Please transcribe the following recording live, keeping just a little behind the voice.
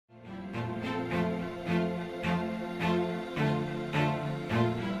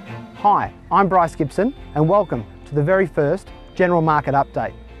Hi, I'm Bryce Gibson and welcome to the very first General Market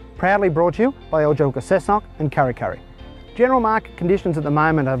Update, proudly brought to you by Cessnock and Curry. General market conditions at the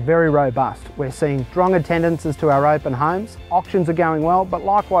moment are very robust. We're seeing strong attendances to our open homes, auctions are going well, but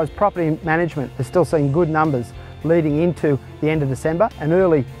likewise property management is still seeing good numbers leading into the end of December and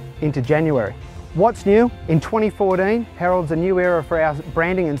early into January. What's new? In 2014 heralds a new era for our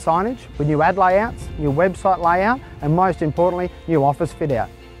branding and signage with new ad layouts, new website layout and most importantly new office fit out.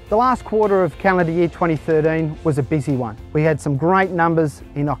 The last quarter of calendar year 2013 was a busy one. We had some great numbers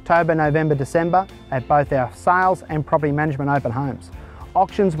in October, November, December at both our sales and property management open homes.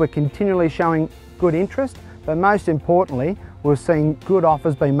 Auctions were continually showing good interest, but most importantly, we're seeing good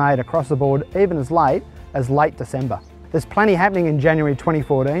offers being made across the board even as late December. There's plenty happening in January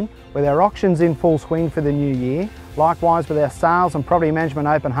 2014 with our auctions in full swing for the new year, likewise with our sales and property management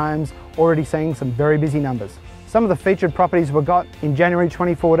open homes already seeing some very busy numbers. Some of the featured properties we've got in January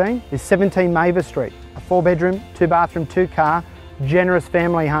 2014 is 17 Mavis Street, a 4-bedroom, 2-bathroom, 2-car, generous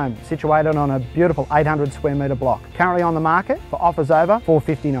family home situated on a beautiful 800 square metre block. Currently on the market for offers over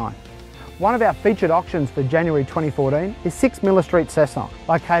 $459. One of our featured auctions for January 2014 is 6 Miller Street, Cessnock,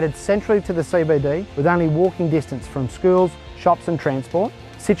 located centrally to the CBD with only walking distance from schools, shops and transport,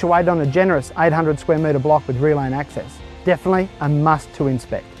 situated on a generous 800 square metre block with rear lane access. Definitely a must to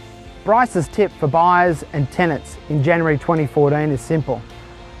inspect. Bryce's tip for buyers and tenants in January 2014 is simple.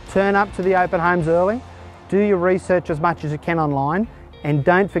 Turn up to the open homes early, do your research as much as you can online, and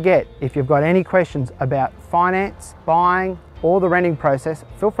don't forget, if you've got any questions about finance, buying, or the renting process,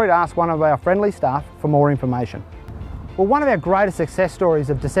 feel free to ask one of our friendly staff for more information. Well, one of our greatest success stories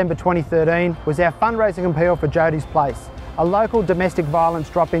of December 2013 was our fundraising appeal for Jodie's Place, a local domestic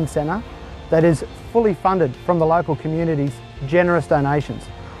violence drop-in centre that is fully funded from the local community's generous donations.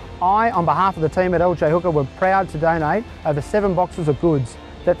 I, on behalf of the team at LJ Hooker, were proud to donate over 7 boxes of goods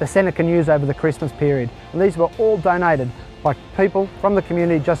that the centre can use over the Christmas period. And these were all donated by people from the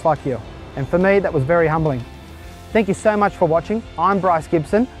community just like you. And for me, that was very humbling. Thank you so much for watching. I'm Bryce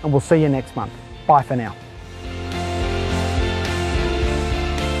Gibson and we'll see you next month. Bye for now.